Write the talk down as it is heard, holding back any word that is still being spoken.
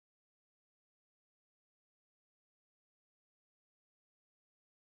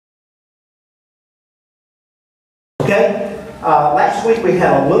Okay? Last week we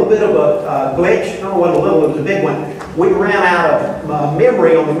had a little bit of a glitch. No, it wasn't a little, it was a big one. We ran out of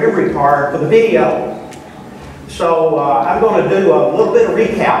memory on the memory card for the video. So I'm going to do a little bit of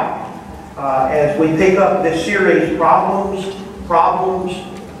recap as we pick up this series, Problems, Problems,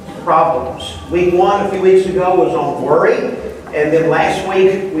 Problems. Week 1 a few weeks ago was on worry. And then last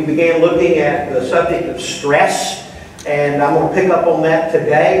week we began looking at the subject of stress. And I'm going to pick up on that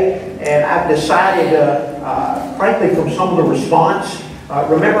today. And I've decided, frankly, from some of the response,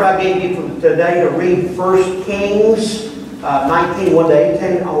 remember I gave you today to read 1 Kings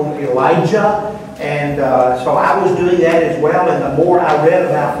 19:1-18 on Elijah. And so I was doing that as well. And the more I read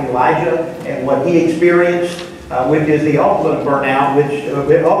about Elijah and what he experienced, which is the ultimate burnout, which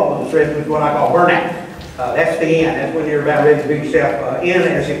ultimate stress, which is what I call burnout. That's the end. That's when you're about ready to do yourself in,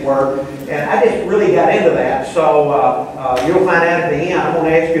 as it were. And I just really got into that. So you'll find out at the end. I'm going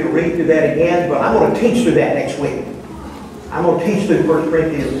to ask you to read through that again, but I'm going to teach through that next week. I'm going to teach through 1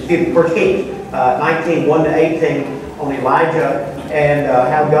 Kings 19:1-18 on Elijah and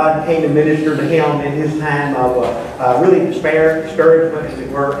how God came to minister to him in his time of really despair, discouragement, as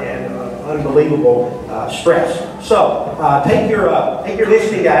it were, and unbelievable stress. So take your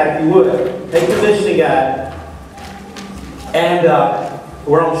listening guide, if you would. Take your listening guide, and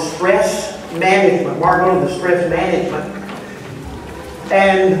we're on stress management. Mark on the stress management,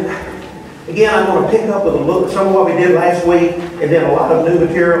 and again, I'm going to pick up with a look some of what we did last week, and then a lot of new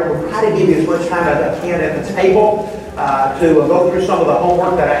material. We'll try to give you as much time as I can at the table to go through some of the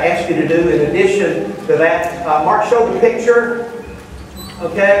homework that I asked you to do. In addition to that, Mark showed the picture.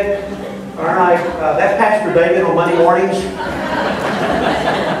 Okay. All right, that's Pastor David on Monday mornings.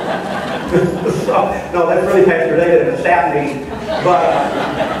 No, that's really Pastor David at a staff meeting. But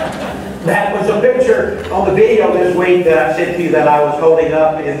that was a picture on the video this week that I sent to you that I was holding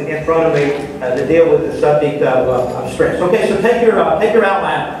up in front of me to deal with the subject of stress. Okay, so take your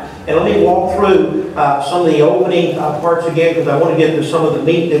outline and let me walk through some of the opening parts again, because I want to get to some of the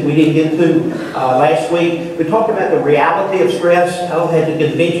meat that we didn't get to last week. We talked about the reality of stress. I don't have to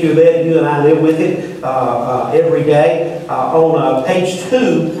convince you of it. You and I live with it every day. On page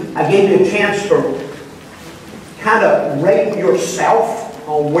 2, I gave you a chance to kind of rate yourself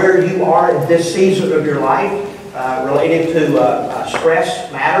on where you are in this season of your life related to stress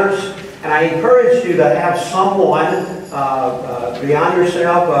matters. And I encourage you to have someone beyond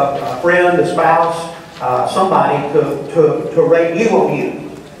yourself, a friend, a spouse, somebody to rate you on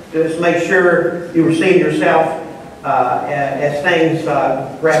you. Just make sure you are seeing yourself as things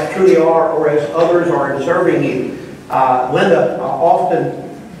perhaps truly are, or as others are observing you. Linda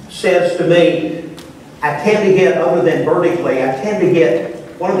often says to me, I tend to get, other than vertically, I tend to get,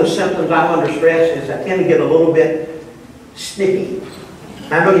 one of the symptoms I'm under stress is I tend to get a little bit snippy.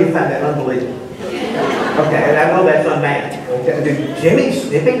 I know you find that unbelievable. Okay, and I know that's unmanly. Okay. Jimmy,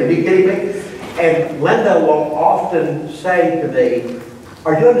 snippy? Are you kidding me? And Linda will often say to me,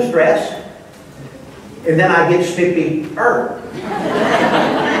 are you under stress? And then I get snippy-er.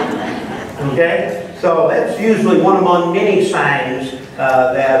 Okay? So that's usually one among many signs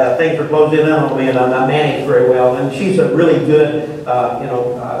that things are closing in on me and I'm not managing very well. And she's a really good,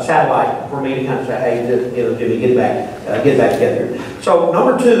 satellite for me to kind of say, hey, Jimmy, get back together. So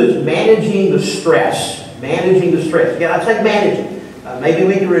number 2 is managing the stress. Managing the stress. Again, I'd say managing. Maybe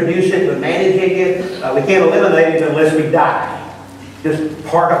we can reduce it, but managing it, we can't eliminate it unless we die. Just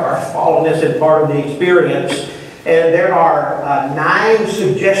part of our fallenness and part of the experience. And there are 9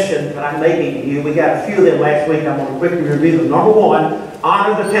 suggestions that I'm making to you. We got a few of them last week. I'm going to quickly review them. Number 1,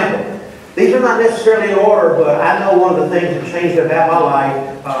 honor the temple. These are not necessarily in order, but I know one of the things that changed about my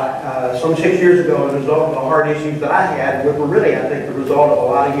life some 6 years ago as a result of the heart issues that I had, which were really, I think, the result of a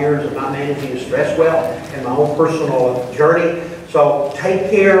lot of years of not managing stress well in my own personal journey. So take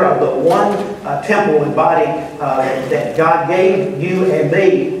care of the one temple and body that God gave you and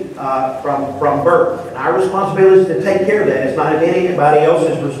me from birth. And our responsibility is to take care of that. It's not anybody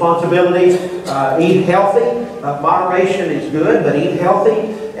else's responsibility. Eat healthy. Moderation is good, but eat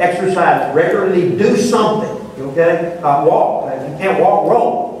healthy. Exercise regularly. Do something. Okay? Walk. If you can't walk,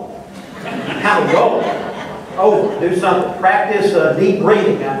 roll. How to roll. Oh, do something. Practice deep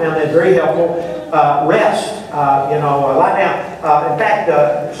breathing. I found that very helpful. Rest. Lie down. In fact,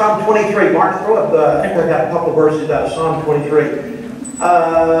 Psalm 23. Mark, throw up. I think I got a couple of verses out of Psalm 23.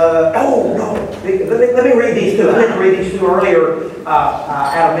 Let me read these two. I didn't read these two earlier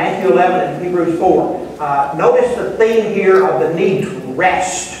out of Matthew 11 and Hebrews 4. Notice the theme here of the need to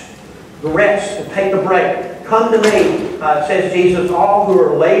rest. The rest, to take a break. Come to me, says Jesus, all who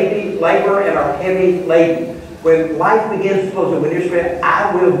are labor and are heavy laden. When life begins to close, when you're stressed,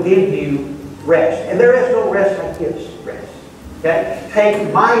 I will give you rest. And there is no rest like His rest. Okay?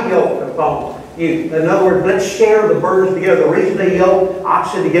 Take my yoke upon you. In other words, let's share the burdens together. The reason they yoke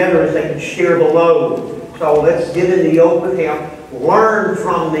oxen together is they can share the load. So let's get in the yoke with Him. Learn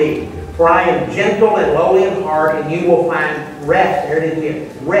from me, for I am gentle and lowly in heart, and you will find rest. There it is again.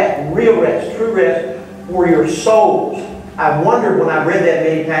 Rest, real rest, true rest for your souls. I've wondered when I've read that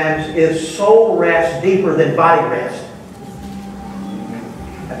many times, is soul rest deeper than body rest?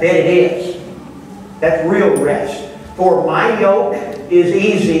 I bet it is. That's real rest. For my yoke is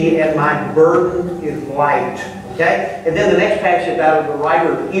easy and my burden is light. Okay? And then the next passage out of the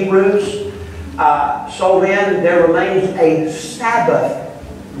writer of Hebrews. So then there remains a Sabbath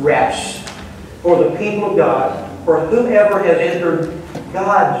rest for the people of God, for whoever has entered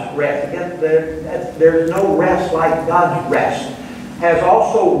God's rest. Again, there's no rest like God's rest. Has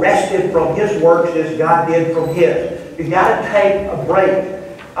also rested from His works as God did from His. You've got to take a break.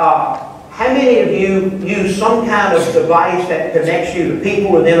 How many of you use some kind of device that connects you to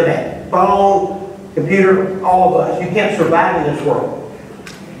people with the internet? Phone, computer, all of us. You can't survive in this world.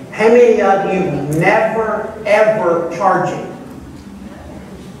 How many of you never, ever charge it?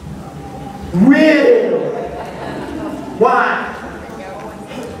 Really? Why?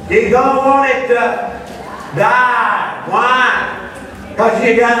 You don't want it to die. Why? Because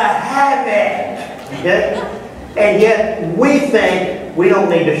you got to have it. Okay? And yet we think we don't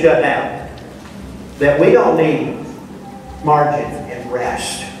need to shut down. That we don't need margin and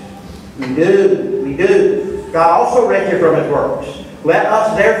rest. We do. We do. God also rested from His works. Let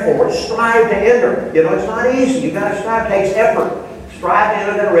us therefore strive to enter. You know, it's not easy. You've got to strive. It takes effort. Strive to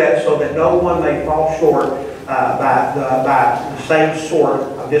enter that rest so that no one may fall short by the same sort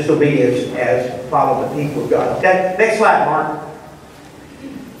of disobedience as follow the people of God. Okay? Next slide, Mark.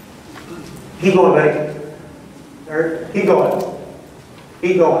 Keep going, buddy. Keep going.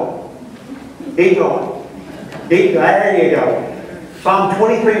 Keep going. Keep going. There you go. Psalm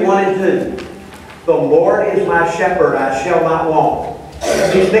 23, 1 and 2. The Lord is my shepherd, I shall not want.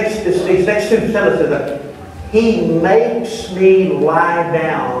 These next two sentences, He makes me lie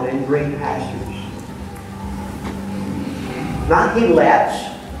down in green pastures. Not He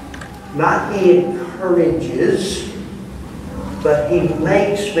lets, not He encourages, but He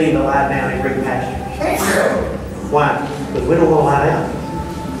makes me to lie down in green pastures. Why? Because we don't want to lie down.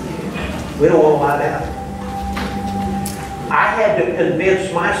 We don't want to lie down. I had to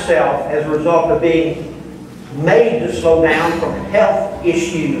convince myself as a result of being made to slow down from health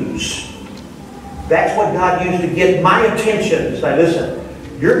issues. That's what God used to get my attention. Say, listen,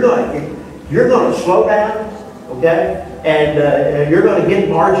 you're going to slow down, okay? And you're going to get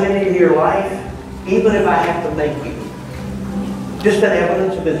margin in your life, even if I have to make you. Just an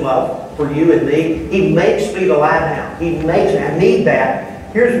evidence of His love for you and me. He makes me to lie down. He makes me. I need that.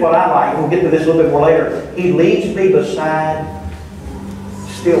 Here's what I like. We'll get to this a little bit more later. He leads me beside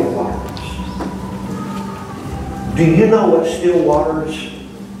still waters. Do you know what still waters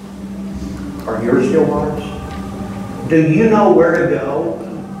are? Your still waters? Do you know where to go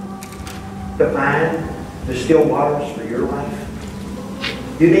to find the still waters for your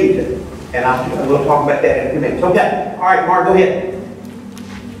life? You need to. And we'll talk about that in a few minutes. Okay. All right, Mark, go ahead.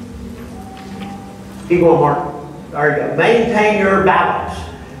 Keep going, Mark. There you go. Maintain your balance.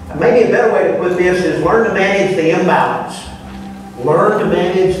 Maybe a better way to put this is learn to manage the imbalance. Learn to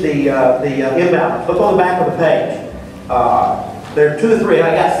manage the imbalance. Look on the back of the page. There are 2 or 3.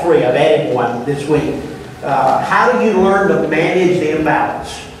 I got 3. I've added one this week. How do you learn to manage the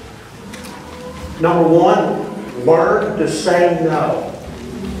imbalance? Number 1, learn to say no.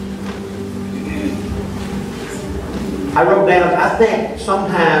 I wrote down, I think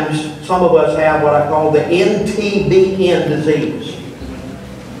sometimes some of us have what I call the NTBN disease.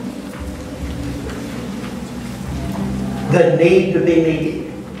 The need to be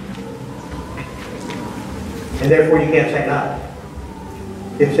needy. And therefore you can't say no.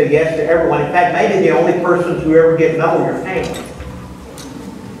 You can say yes to everyone. In fact, maybe the only persons who ever get no are your family.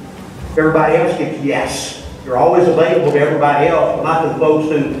 Everybody else gets yes. You're always available to everybody else, but not to the folks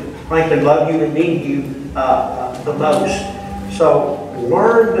who frankly love you and need you the most. So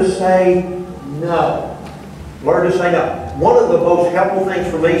learn to say no. Learn to say no. One of the most helpful things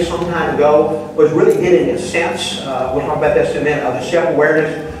for me some time ago was really getting a sense, we'll talk about this in a minute, of the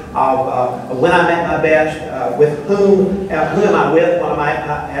self-awareness of when I'm at my best, with who am I with when I'm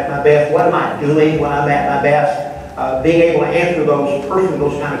at my best, what am I doing when I'm at my best, being able to answer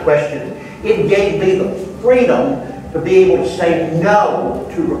those kind of questions. It gave me the freedom to be able to say no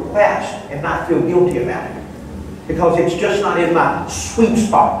to requests and not feel guilty about it. Because it's just not in my sweet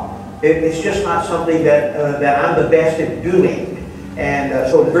spot. It's just not something that I'm the best at doing. And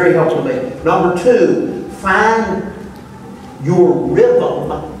so it's very helpful to me. Number two, find your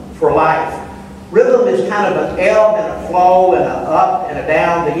rhythm for life. Rhythm is kind of an ebb and a flow and an up and a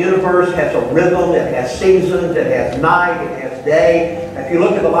down. The universe has a rhythm. It has seasons. It has night. It has day. If you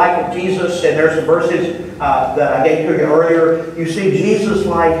look at the life of Jesus, and there's some verses that I gave to you earlier, you see Jesus'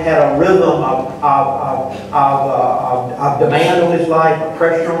 life had a rhythm of demand on his life, of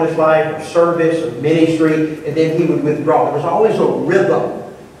pressure on his life, of service, of ministry, and then he would withdraw. There was always a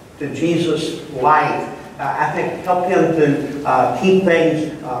rhythm to Jesus' life. I think it helped him to keep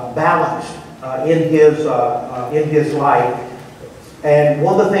things balanced in his life. And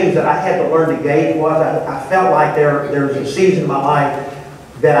one of the things that I had to learn to gauge was I felt like there was a season in my life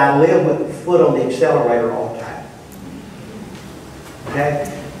that I lived with the foot on the accelerator all the time.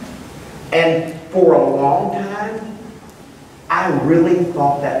 Okay? And for a long time, I really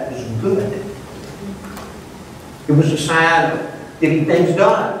thought that was good. It was a sign of getting things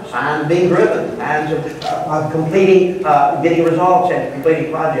done, signs of being driven, signs of completing, getting results and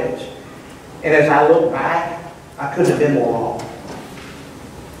completing projects. And as I look back, I couldn't have been more wrong.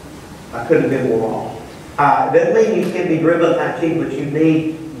 I couldn't have been more wrong. Doesn't mean you can be driven by IT, but you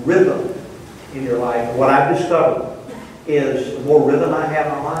need rhythm in your life. What I've discovered is the more rhythm I have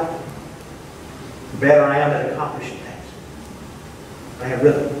in my life, the better I am at accomplishing things. I have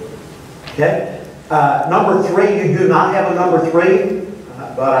rhythm. Okay? Number three, you do not have a number three,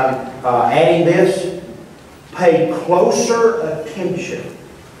 but I'm adding this. Pay closer attention.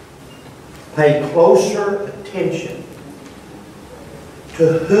 Pay closer attention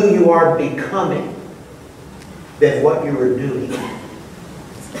to who you are becoming than what you are doing.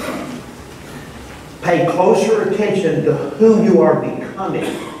 Pay closer attention to who you are becoming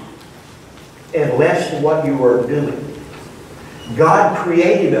and less to what you are doing. God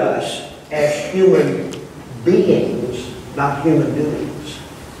created us as human beings, not human doings.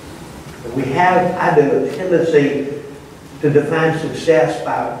 We have, I do, a tendency to define success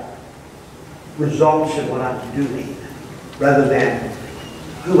by results in what I'm doing rather than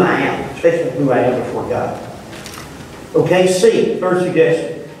who I am, especially who I am before God. Okay, C, third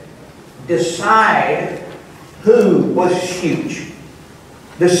suggestion. Decide who was huge.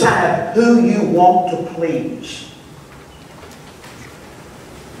 Decide who you want to please.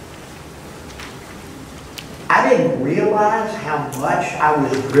 I didn't realize how much I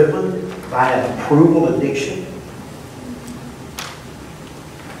was driven by an approval addiction.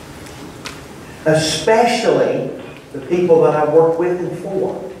 Especially the people that I worked with and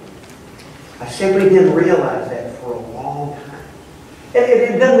for. I simply didn't realize that for a long time.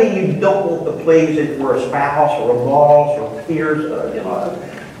 It doesn't mean you don't want to please it for a spouse or a boss or peers,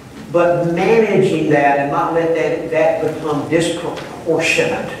 but managing that and not let that become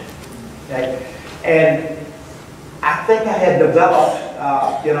disproportionate. Okay? And I think I had developed,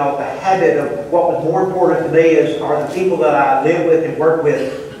 the habit of what was more important to me are the people that I live with and work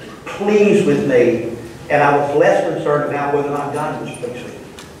with pleased with me, and I was less concerned about whether or not God was pleased with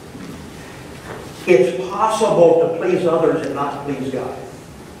me. It's possible to please others and not please God.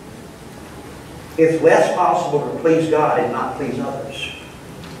 It's less possible to please God and not please others.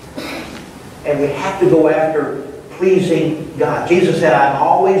 And we have to go after pleasing God. Jesus said, I'm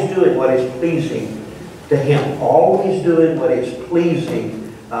always doing what is pleasing to Him. Always doing what is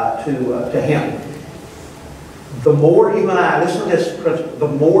pleasing to Him. The more you and I, listen to this principle, the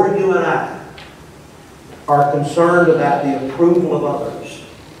more you and I are concerned about the approval of others,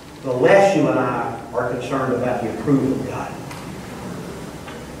 the less you and I are concerned about the approval of God.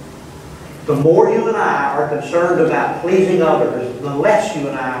 The more you and I are concerned about pleasing others, the less you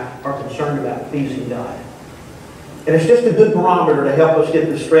and I are concerned about pleasing God. And it's just a good barometer to help us get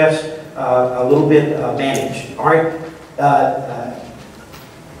the stress a little bit managed. All right?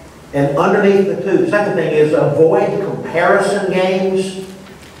 And underneath the two, the second thing is avoid comparison games.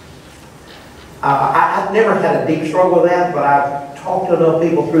 I've never had a deep struggle with that, but I've talked to enough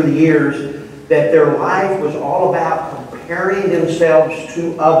people through the years that their life was all about comparing themselves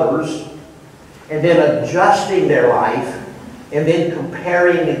to others and then adjusting their life and then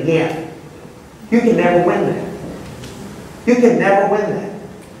comparing again. You can never win that. You can never win that.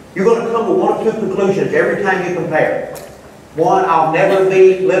 You're going to come to one of two conclusions every time you compare. One, I'll never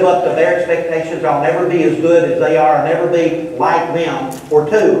live up to their expectations. I'll never be as good as they are. I'll never be like them. Or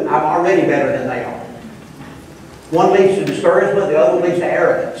two, I'm already better than they are. One leads to discouragement. The other leads to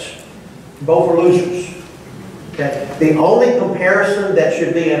arrogance. Both are losers. Okay? The only comparison that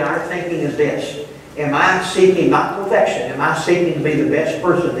should be in our thinking is this. Am I seeking, not perfection, am I seeking to be the best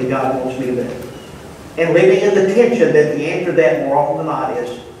person that God wants me to be? And living in the tension that the answer to that more often than not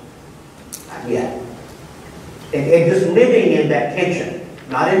is, not yet. And just living in that tension.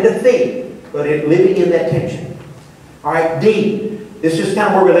 Not in defeat, but living in that tension. All right, D. This is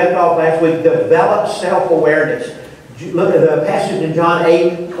kind of where we left off last week. Develop self-awareness. Look at the passage in John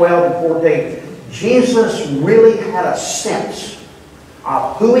 8, 12, and 14. Jesus really had a sense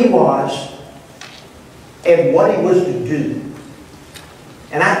of who He was and what He was to do.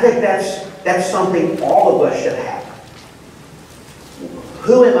 And I think that's something all of us should have.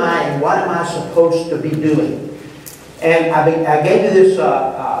 Who am I and what am I supposed to be doing? And I gave you this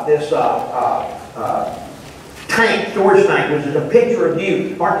tank, storage tank, which is a picture of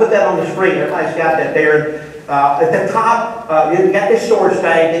you. Mark, put that on the screen. Everybody's got that there. At the top, you've got this storage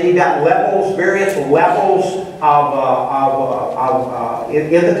tank, and you've got levels, various levels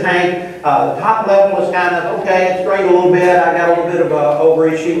in the tank. The top level is kind of, okay, it's drained a little bit. I got a little bit of a over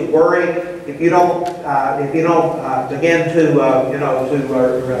issue with worry. If you don't begin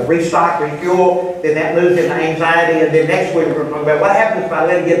to restock, refuel, then that moves into anxiety. And then next week we're going to talk about what happens if I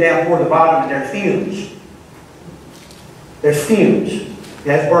let it get down toward the bottom and there's fumes. There's fumes.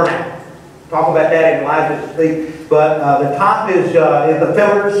 That's burnout. Talk about that in Elijah's speak. But the top is the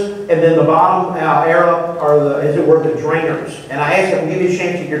fillers, and then the bottom arrow are as it were, the drainers. And I asked them, give you a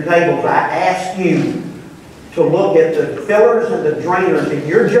chance at your tables. I asked you to look at the fillers and the drainers in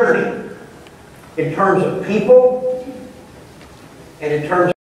your journey in terms of people and in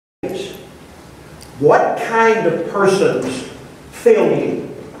terms of things. What kind of persons fill you?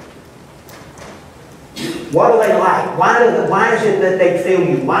 What are they like? Why is it that they fill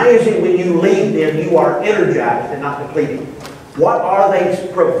you? Why is it when you leave them you are energized and not depleted? What are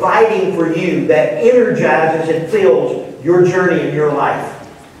they providing for you that energizes and fills your journey in your life?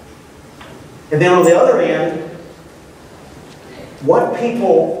 And then on the other end, what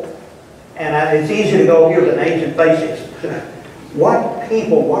people, and it's easy to go here, the names and faces. What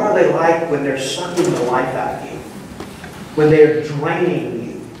people, what are they like when they're sucking the life out of you? When they're draining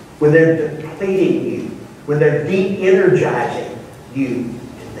you? When they're depleting you? When they're de-energizing you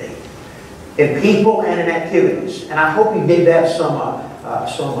and me? In people and in activities. And I hope you gave that some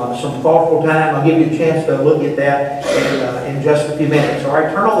thoughtful time. I'll give you a chance to look at that in just a few minutes. All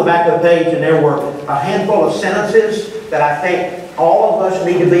right, turn on the back of the page, and there were a handful of sentences that I think all of us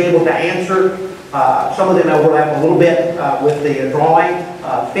need to be able to answer. Some of them overlap a little bit with the drawing.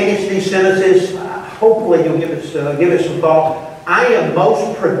 Finish these sentences. Hopefully you'll give it some thought. I am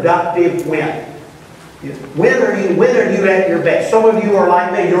most productive when? When are you at your best? Some of you are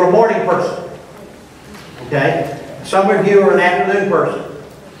like me. You're a morning person. Okay? Some of you are an afternoon person.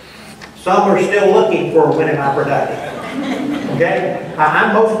 Some are still looking for when am I productive. Okay?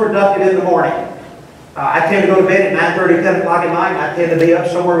 I'm most productive in the morning. I tend to go to bed at 9:30, 10 o'clock at night. I tend to be up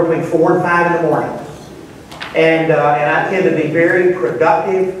somewhere between 4 and 5 in the morning. And I tend to be very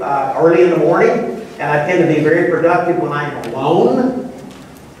productive early in the morning. And I tend to be very productive when I'm alone.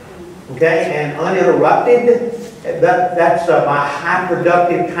 Okay, and uninterrupted. That's my high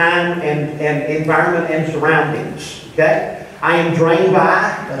productive time and environment and surroundings. Okay, I am drained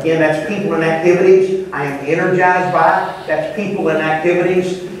by, again, that's people and activities. I am energized by, that's people and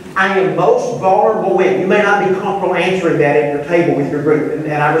activities. I am most vulnerable when. You may not be comfortable answering that at your table with your group,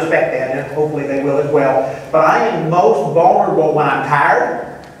 and I respect that, and hopefully they will as well. But I am most vulnerable when I'm tired.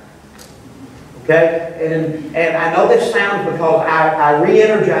 Okay, and I know this sounds because I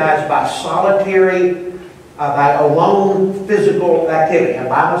re-energize by solitary, by alone physical activity. I'm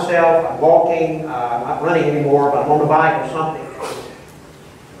by myself, I'm walking, I'm not running anymore, but I'm on the bike or something.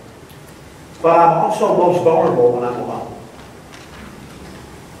 But I'm also most vulnerable when I'm alone.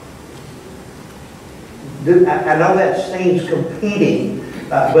 I know that seems competing,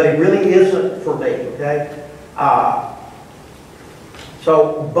 but it really isn't for me, okay?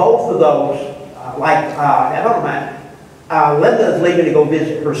 So both of those, I don't mind. Linda is leaving to go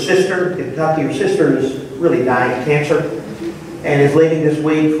visit her sister in Kentucky. Her sister is really dying of cancer and is leaving this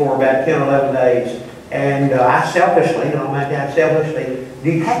week for about 10 or 11 days. And I selfishly, my dad selfishly,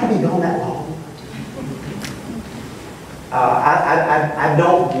 do you have to be gone that long? I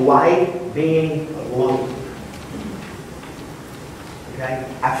don't like being alone. Okay?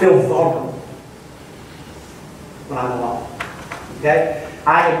 I feel vulnerable when I'm alone. Okay?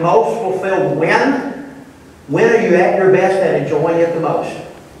 I am most fulfilled when? When are you at your best and enjoying it the most?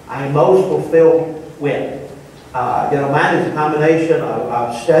 I am most fulfilled when? Mine is a combination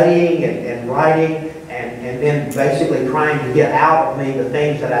of studying and writing and then basically trying to get out of me the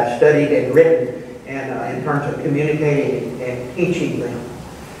things that I've studied and written and in terms of communicating and teaching them.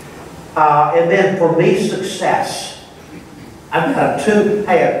 And then for me, success. I have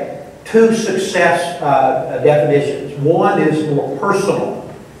two success definitions. One is more personal,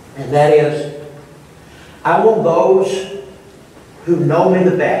 and that is I want those who know me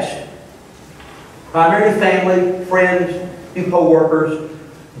the best, primarily family, friends, you co-workers,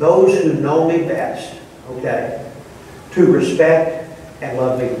 those who know me best, okay, to respect and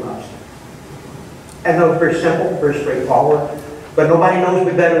love me the most. And that was very simple, very straightforward, but nobody knows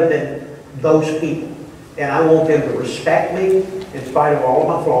me better than those people. And I want them to respect me in spite of all of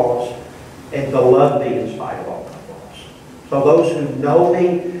my flaws and to love me in spite of all of my flaws. So those who know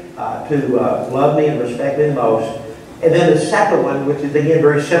me, to love me and respect me the most. And then the second one, which is again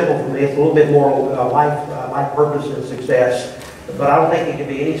very simple for me, it's a little bit more life purpose and success, but I don't think it can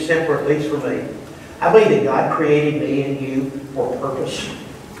be any simpler, at least for me. I believe that God created me and you for a purpose.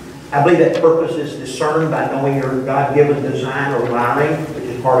 I believe that purpose is discerned by knowing your God-given design or wiring, which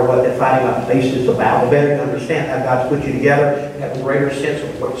is part of what that Finding My Place is about. The better you understand how God's put you together, you have a greater sense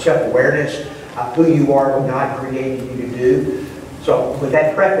of self-awareness of who you are, what God created you to do. So with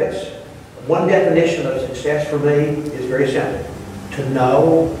that preface, one definition of success for me is very simple: to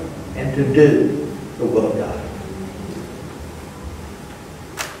know and to do the will of God.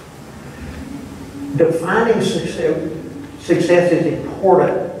 Defining success is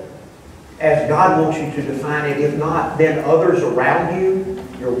important as God wants you to define it. If not, then others around you,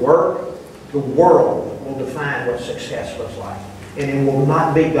 your work, the world will define what success looks like. And it will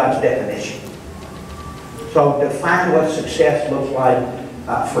not be God's definition. So define what success looks like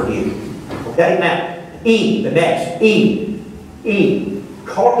for you. Okay, now, E, the next, E.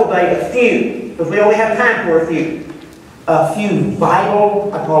 Cultivate a few, because we only have time for a few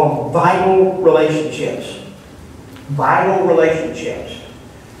vital, I call them vital relationships. Vital relationships.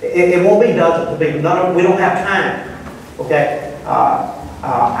 It won't be dozens of people. We don't have time. Okay?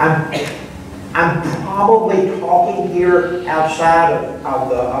 I'm probably talking here outside of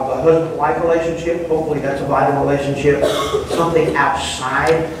the husband-wife relationship. Hopefully that's a vital relationship. Something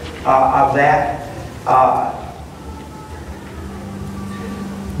outside of that.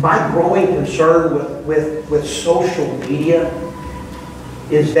 My growing concern with social media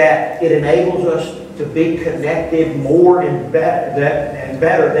is that it enables us to be connected more and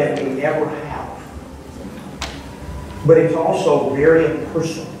better than we ever have. But it's also very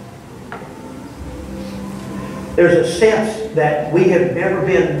impersonal. There's a sense that we have never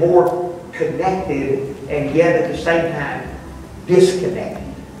been more connected and yet at the same time disconnected.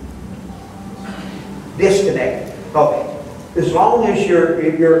 Okay. As long as you're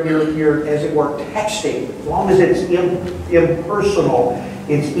as it were texting, as long as it's impersonal,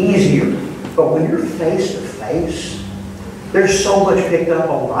 it's easier. But when you're face to face, there's so much picked up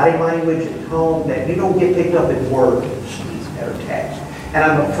on body language and tone that you don't get picked up in words or text. And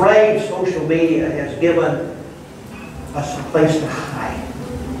I'm afraid social media has given us a place to hide.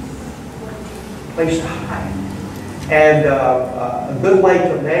 And a good way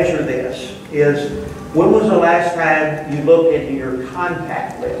to measure this is, when was the last time you looked into your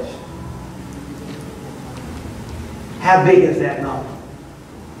contact list? How big is that number?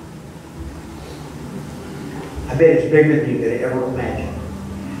 I bet it's bigger than you could ever imagine.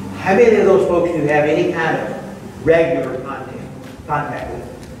 How many of those folks do you have any kind of regular contact with?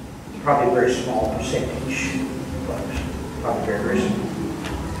 It's probably a very small percentage, folks. Probably very, very small.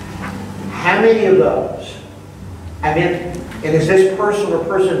 How many of those? I mean, and is this person or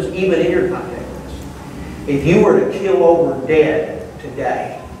persons even in your contact list? If you were to kill over dead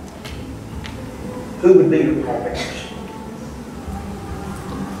today, who would be your pallbearers?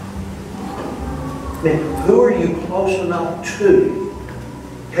 Then who are you close enough to,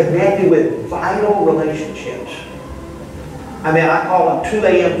 connected with vital relationships? I mean, I call them 2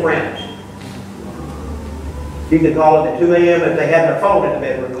 a.m. friends. You could call them at 2 a.m. if they had their phone in the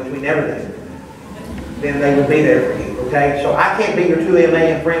bedroom, which we never did. Then they would be there for you, okay? So I can't be your 2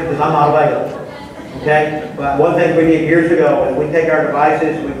 a.m. friend because I'm not available, okay? But one thing we did years ago is we take our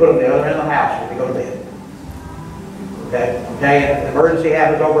devices and we put them the other end of the house when we go to bed. Okay, if an emergency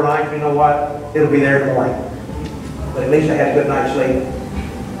happens overnight, you know what? It'll be there in the morning. But at least I had a good night's sleep.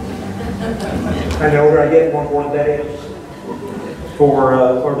 And the older I get, the more important that is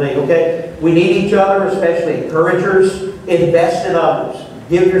for me, okay? We need each other, especially encouragers. Invest in others.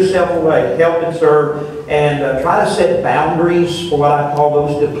 Give yourself away. Help and serve. And try to set boundaries for what I call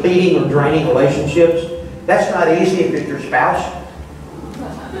those depleting or draining relationships. That's not easy if it's your spouse.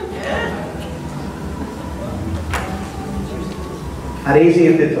 Not easy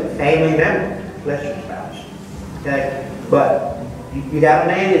if it's a family member, less your spouse. Okay? But you got to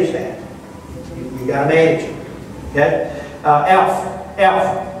manage that. You got to manage it. Okay? F,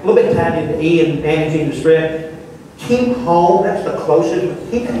 a little bit tied into E in managing the stress. Keep home, that's the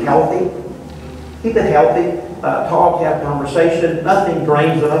closest. Keep it healthy. Keep it healthy. Talk, have conversation. Nothing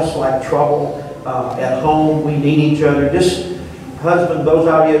drains us like trouble at home. We need each other. Just husbands, those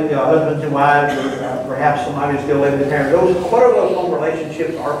of you, husbands and wives, or perhaps some of you still live with parents, whatever those home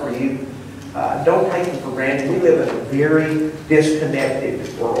relationships are for you, don't take them for granted. We live in a very disconnected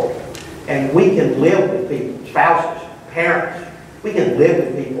world. And we can live with people, spouses, parents. We can live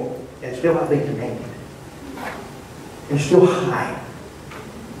with people and still not be connected. And still hide.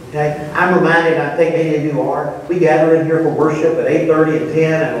 Okay? I'm reminded, I think many of you are, we gather in here for worship at 8:30 and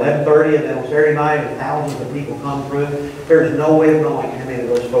 10 and 11:30, and then on Saturday night and thousands of people come through. There's no way of knowing how many of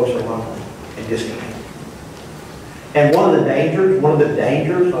those folks are lonely and disconnected. And one of the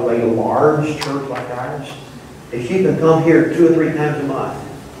dangers of a large church like ours is you can come here 2 or 3 times a month,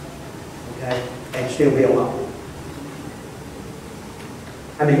 okay, and still be alone.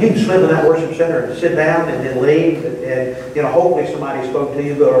 I mean, you can slip in that worship center and sit down and then leave, and you know, hopefully somebody spoke to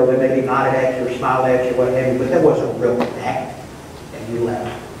you, or they maybe nodded at you or smiled at you, what have you, but that wasn't a real connect, and you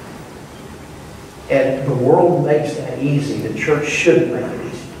left. And the world makes that easy. The church shouldn't make it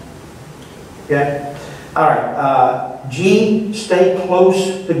easy. Okay? All right. G, stay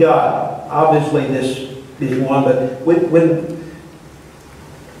close to God. Obviously, this is one, but when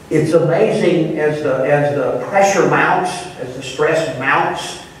it's amazing as the pressure mounts, as the stress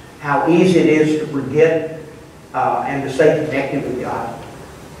mounts, how easy it is to forget and to stay connected with God.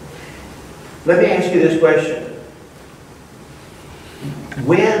 Let me ask you this question.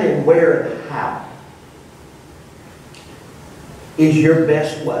 When and where and how is your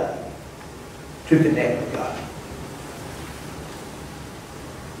best way to connect with God?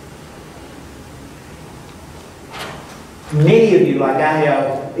 Many of you, like I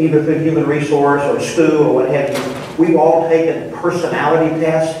have, either through human resource or school or what have you, we've all taken personality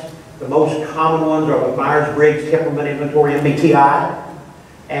tests. The most common ones are the Myers-Briggs Temperament Inventory, MBTI,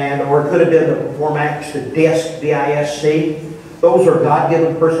 or it could have been the Performax, the DISC, D-I-S-C. Those are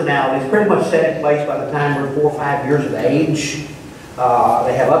God-given personalities, pretty much set in place by the time we're 4 or 5 years of age.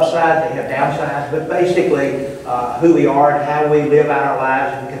 They have upsides, they have downsides, but basically who we are and how we live out our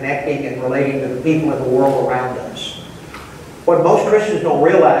lives and connecting and relating to the people in the world around us. What most Christians don't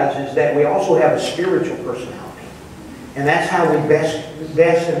realize is that we also have a spiritual personality. And that's how we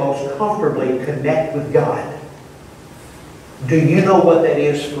best and most comfortably connect with God. Do you know what that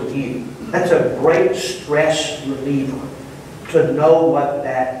is for you? That's a great stress reliever to know what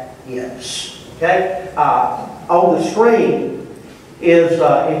that is. Okay? On the screen is,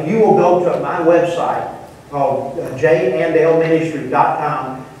 if you will go to my website called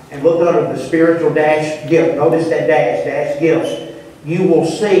jandelministry.com and look under the spiritual dash gift. Notice that dash gifts. You will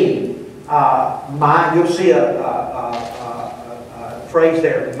see you'll see a phrase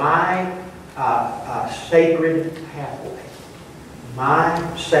there, my sacred pathway. My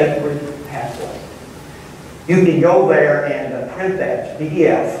sacred pathway. You can go there and print that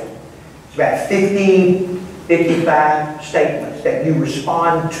PDF. It's about 55 statements that you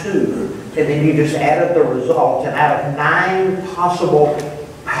respond to, and then you just add up the results. And out of 9 possible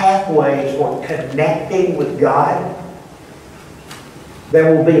pathways for connecting with God,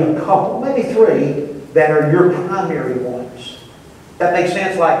 there will be a couple, maybe 3, that are your primary ones. That makes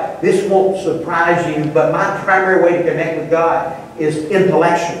sense? Like, this won't surprise you, but my primary way to connect with God is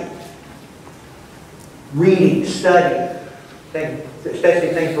intellectual. Reading, studying, especially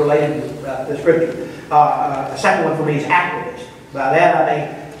things related to Scripture. The second one for me is activist. By that I mean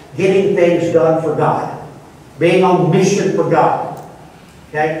getting things done for God. Being on mission for God.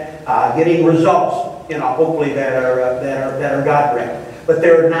 Okay? Getting results, hopefully that are God-directed. But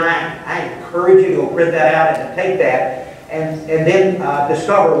there are 9. I encourage you to go print that out and to take that and then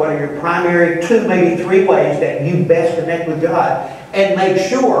discover what are your primary 2, maybe 3 ways that you best connect with God, and make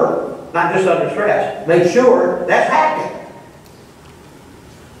sure, not just under stress, make sure that's happening.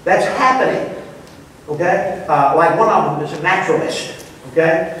 That's happening. Okay? Like one of them is a naturalist.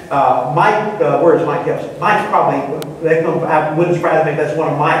 Okay? Mike, where's Mike Kelson? Mike's probably, I wouldn't surprise me if that's one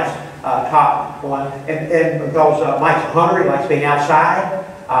of Mike's top one. And because Mike's a hunter, he likes being outside.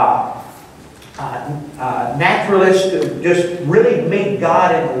 Naturalists just really meet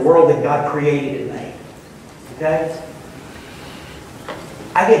God in the world that God created and made. Okay?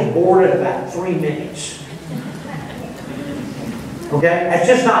 I get bored in about 3 minutes. Okay? That's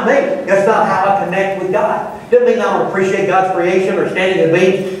just not me. That's not how I connect with God. Doesn't mean I don't appreciate God's creation or standing at the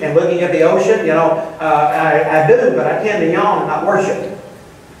beach and looking at the ocean. I do, but I tend to yawn and not worship.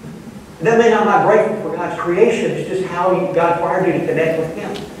 It doesn't mean I'm not grateful for God's creation. It's just how God wired you to connect with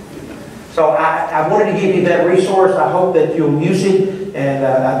Him. So I wanted to give you that resource. I hope that you'll use it, and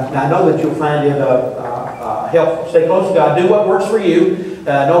I know that you'll find it helpful. Stay close to God. Do what works for you.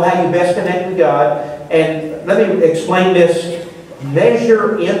 Know how you best connect with God. And let me explain this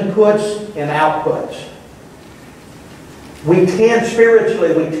measure inputs and outputs. We tend,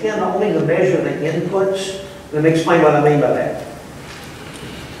 spiritually, we tend only to measure the inputs. Let me explain what I mean by that.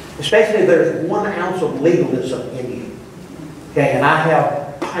 Especially if there's 1 ounce of legalism in you. Okay, and I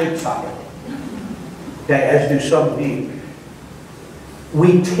have pints of it. Okay, as do some of you.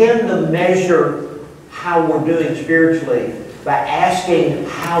 We tend to measure how we're doing spiritually by asking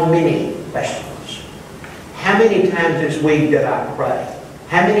how many vegetables. How many times this week did I pray?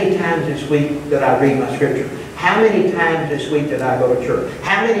 How many times this week did I read my scripture? How many times this week did I go to church?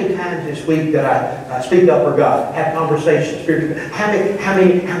 How many times this week did I speak up for God? Have conversations, spiritual? How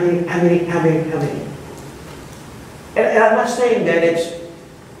many? And I'm not saying that it's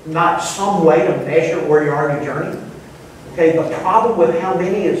not some way to measure where you are in your journey. Okay, the problem with how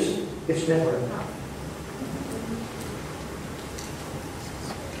many is it's never enough.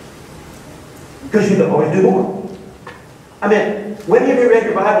 Because you can always do more. I mean, when have you read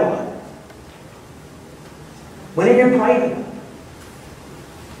your Bible enough? When have you prayed enough?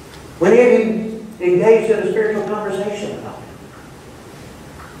 When have you engaged in a spiritual conversation enough?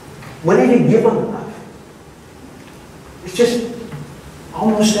 When have you given enough? It's just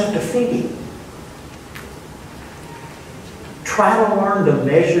almost self-defeating. Try to learn to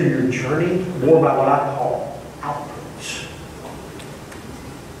measure your journey more by what I call outputs.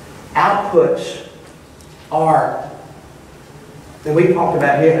 Outputs are, and we talked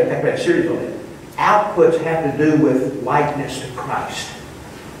about here, I think we had a series on it. Outputs have to do with likeness to Christ.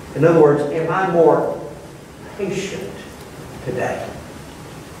 In other words, am I more patient today?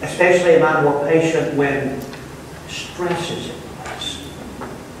 Especially am I more patient when stress is in place?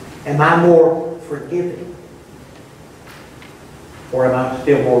 Am I more forgiving? Or am I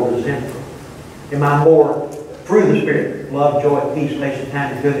still more resentful? Am I more, through the Spirit, love, joy, peace, patience,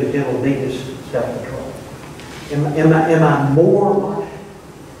 kindness, goodness, gentleness, meekness, self-control? Am I more?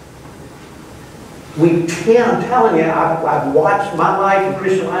 We tend, I'm telling you, I've watched my life and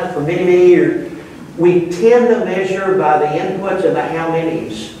Christian life for many, many years. We tend to measure by the inputs and the how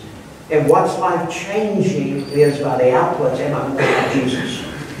manys. And what's life changing is by the outputs. Am I more like Jesus?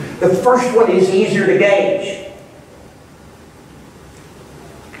 The first one is easier to gauge.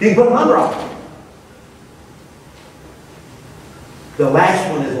 You can put a number on it. The last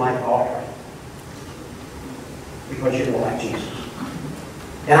one is life altering. Because you're more like Jesus.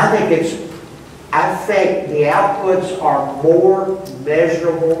 And I think the outputs are more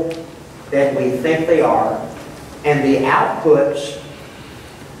measurable than we think they are. And the outputs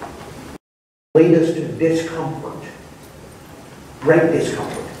lead us to discomfort. Great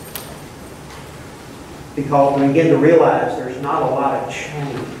discomfort. Because we begin to realize there's not a lot of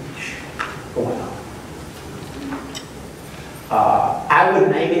change going on. I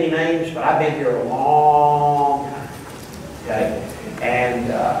wouldn't name any names, but I've been here a long time. Okay?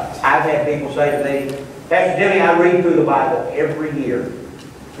 And I've had people say to me, Pastor Jimmy, I read through the Bible every year.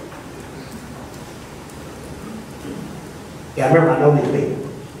 Yeah, I remember I know these people.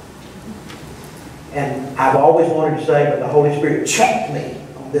 And I've always wanted to say, but the Holy Spirit checked me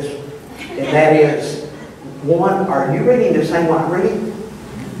on this one. And that is, one, are you reading the same one I'm reading?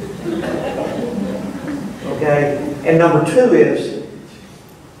 Okay? And number two is,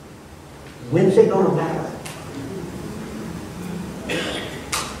 when's it going to matter?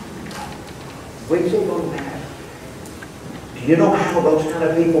 When's it going to matter? Do you know how those kind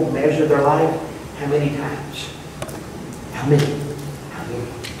of people measure their life? How many times? How many? How many?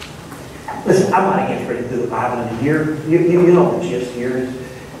 Listen, I'm not against reading through the Bible in a year. You know the gist here.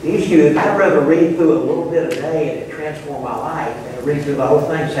 The issue is I'd rather read through it a little bit a day and it transform my life than to read through the whole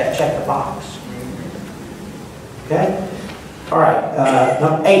thing and say, check the box. Okay? All right.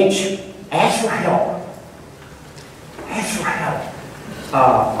 Number H, ask for help. Ask for help.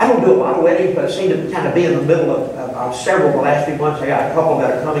 I don't do a lot of weddings, but I seem to kind of be in the middle of several the last few months. I got a couple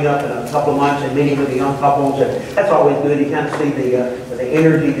that are coming up in a couple of months and meeting with the young couples, and that's always good. You kind of see the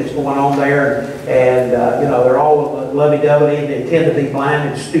energy that's going on there, and you know, they're all lovey-dovey, and they tend to be blind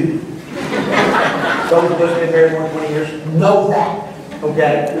and stupid. Those of us who have been married more than 20 years know that.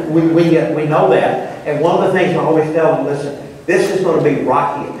 Okay, we know that, and one of the things I always tell them, listen, this is going to be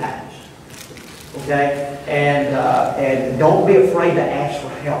rocky at times. Okay. And don't be afraid to ask for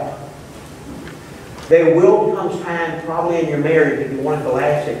help. There will come time, probably in your marriage, if you want it to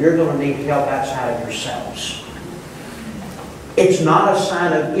last, that you're going to need help outside of yourselves. It's not a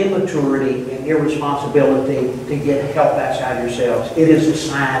sign of immaturity and irresponsibility to get help outside yourselves. It is a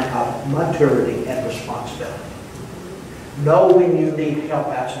sign of maturity and responsibility. Know when you need help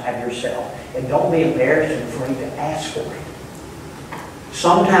outside yourself. And don't be embarrassed and afraid to ask for it.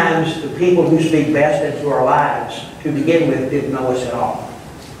 Sometimes the people who speak best into our lives to begin with didn't know us at all.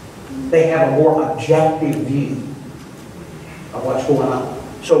 They have a more objective view of what's going on.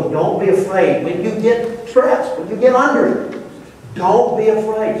 So don't be afraid when you get stressed, when you get under it. Don't be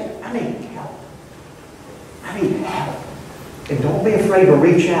afraid. I need help. I need help. And don't be afraid to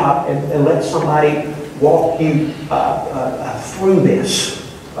reach out and let somebody walk you through this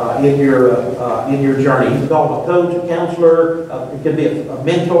in your journey. You can call them a coach, a counselor, it could be a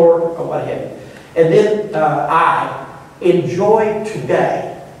mentor, or what have you. And then I enjoy today.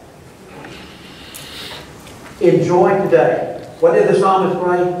 Enjoy today. What did the psalmist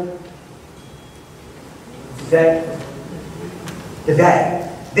pray? Today.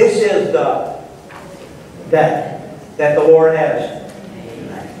 Today. This is the day that the Lord has.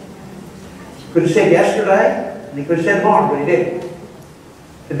 Could have said yesterday, and he could have said tomorrow, but he didn't.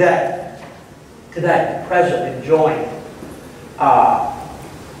 Today. Today. Present. Enjoying. I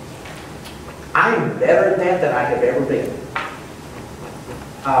am better at that than I have ever been.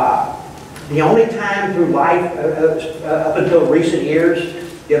 The only time through life, up until recent years,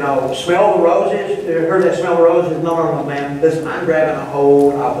 you know, smell the roses. You ever heard that smell the roses? No, man. Listen, I'm grabbing a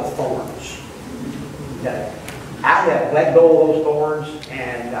hold of the thorns. Okay. I have let go of those thorns,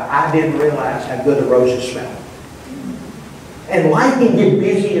 and I didn't realize how good the roses smell. And life can get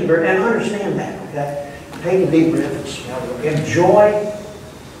busy, and understand that, okay? Take a deep breath and smell it. Enjoy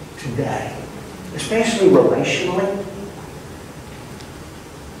today, especially relationally.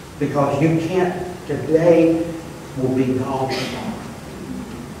 Because you can't, today will be gone tomorrow.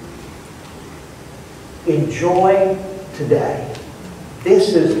 Enjoy today.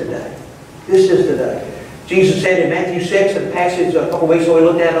 This is the day. This is the day. Jesus said in Matthew 6, in the passage a couple weeks ago we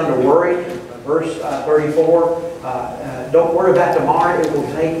looked at under worry, verse 34, don't worry about tomorrow, it will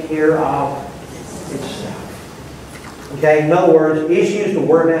take care of itself. Okay, in other words, issues to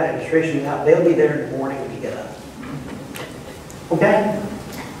worry about and stress you out, they'll be there in the morning when you get up. Okay?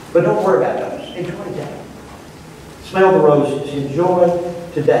 But don't worry about those. Enjoy today. Smell the roses. Enjoy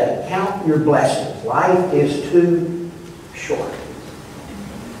today. Count your blessings. Life is too short.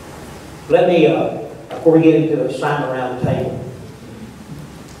 Let me, before we get into the assignment around the table,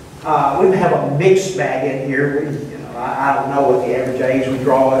 we have a mixed bag in here. I don't know what the average age. We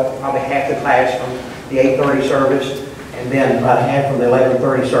draw it, probably half the class from the 8:30 service, and then about half from the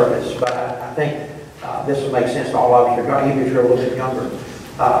 11:30 service. But I think this will make sense to all of you. Even if you're a little bit younger.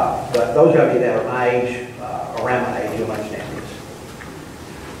 But those of you that are my age, around my age, you'll understand this.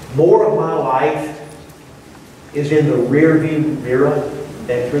 More of my life is in the rear view mirror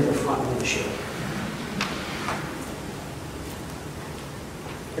than through the front windshield.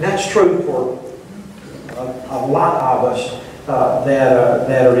 And that's true for a lot of us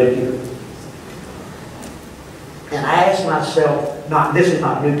that are in here. And I ask myself, this is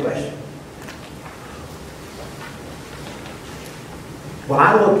not a new question. When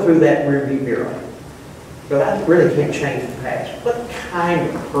I look through that rearview mirror, but I really can't change the past. What kind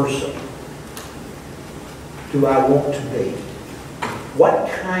of person do I want to be? What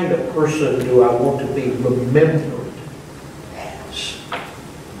kind of person do I want to be remembered as?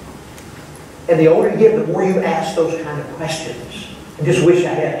 And the older you get, the more you ask those kind of questions. I just wish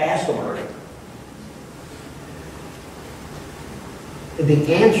I had asked them earlier. And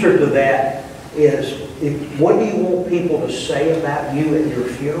the answer to that is, what do you want people to say about you at your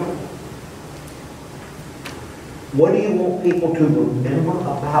funeral? What do you want people to remember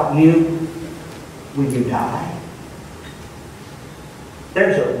about you when you die?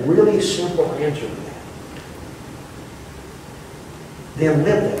 There's a really simple answer to that. Then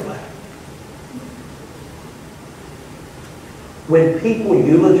live that way. When people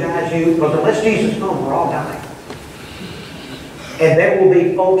eulogize you, because unless Jesus comes, we're all dying. And there will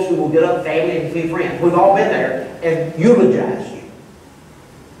be folks who will get up, family and few friends. We've all been there, and eulogize you.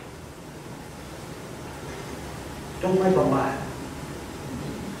 Don't make them lie.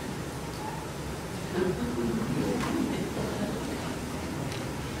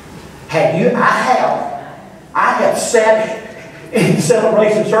 I have sat in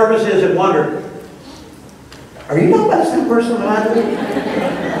celebration services and wondered, are you not the same person that I do?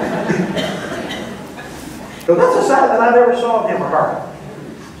 So that's a side that I never saw of him or her.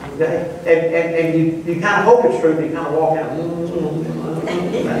 Okay? And you kind of hope it's true, but you kind of walk out,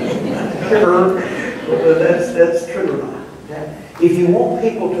 sure, that's true or not. Okay? If you want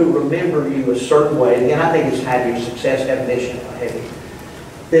people to remember you a certain way, again, I think it's kind of your success definition of heavy,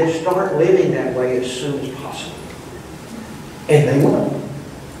 then start living that way as soon as possible. And they will.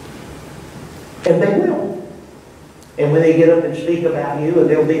 And they will. And when they get up and speak about you, and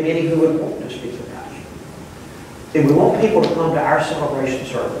there'll be many who would want to speak about you. See, we want people to come to our celebration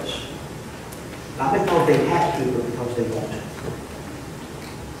service, not because they have to, but because they want to.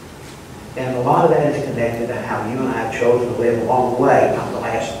 And a lot of that is connected to how you and I have chosen to live along the way, not the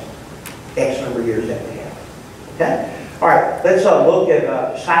last X number of years that we have. Okay? All right, let's look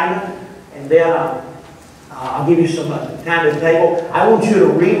at Simon, and then I'll give you some time at the table. I want you to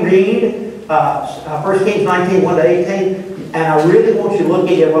reread 1 Kings 19, 1-18. And I really want you to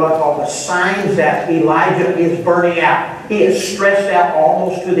look at what I call the signs that Elijah is burning out. He is stressed out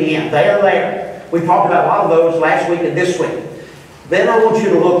almost to the end. They are there. We talked about a lot of those last week and this week. Then I want you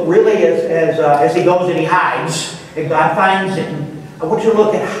to look really as he goes and he hides and God finds him. I want you to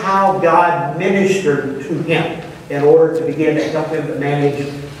look at how God ministered to him in order to begin to help him to manage,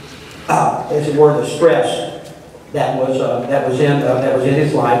 as it were, the stress that was in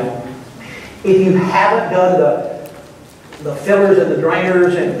his life. If you haven't done the fillers and the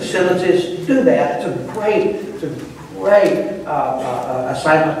drainers and the sentences, do that. It's a great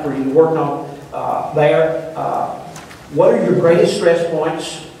assignment for you to work on there. What are your greatest stress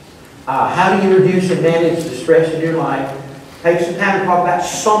points? How do you reduce and manage the stress in your life? Take some time to talk about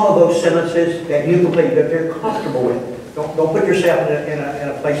some of those sentences that you believe that you're comfortable with. Don't put yourself in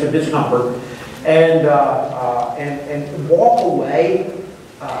a place of discomfort. And walk away.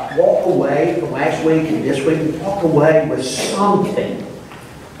 Walk away from last week and this week. Walk away with something.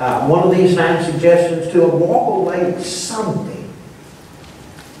 One of these 9 suggestions to walk away with something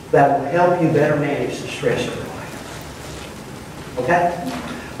that will help you better manage the stress of your life. Okay?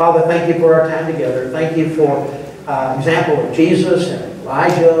 Father, thank you for our time together. Thank you for example of Jesus and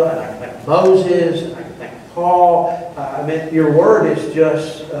Elijah, and I can thank Moses, and I can thank Paul. I mean, your word is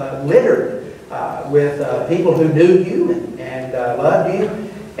just littered with people who knew you and loved you,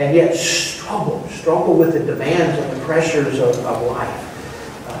 and yet struggle with the demands and the pressures of life.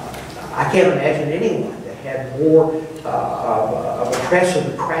 I can't imagine anyone that had more of a press of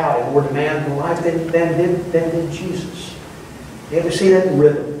the crowd and more demands in life than did Jesus. You ever see that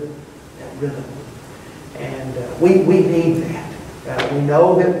rhythm? That rhythm. And we need that. We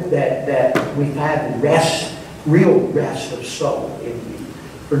know that we find rest, real rest of soul in you.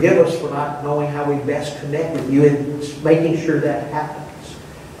 Forgive us for not knowing how we best connect with you and making sure that happens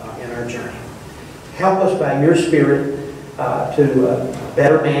in our journey. Help us by your Spirit to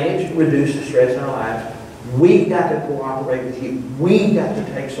better manage, reduce the stress in our lives. We've got to cooperate with you. We've got to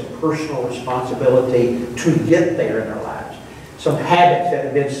take some personal responsibility to get there in our lives. Some habits that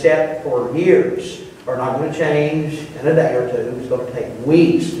have been set for years are not going to change in a day or two. It's going to take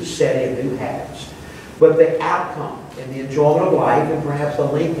weeks to set in new habits. But the outcome and the enjoyment of life, and perhaps the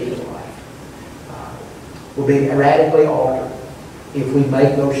lengthening of life, will be radically altered if we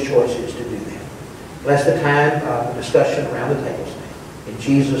make those choices to do that. Bless the time of discussion around the table. In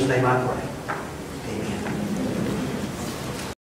Jesus' name I pray.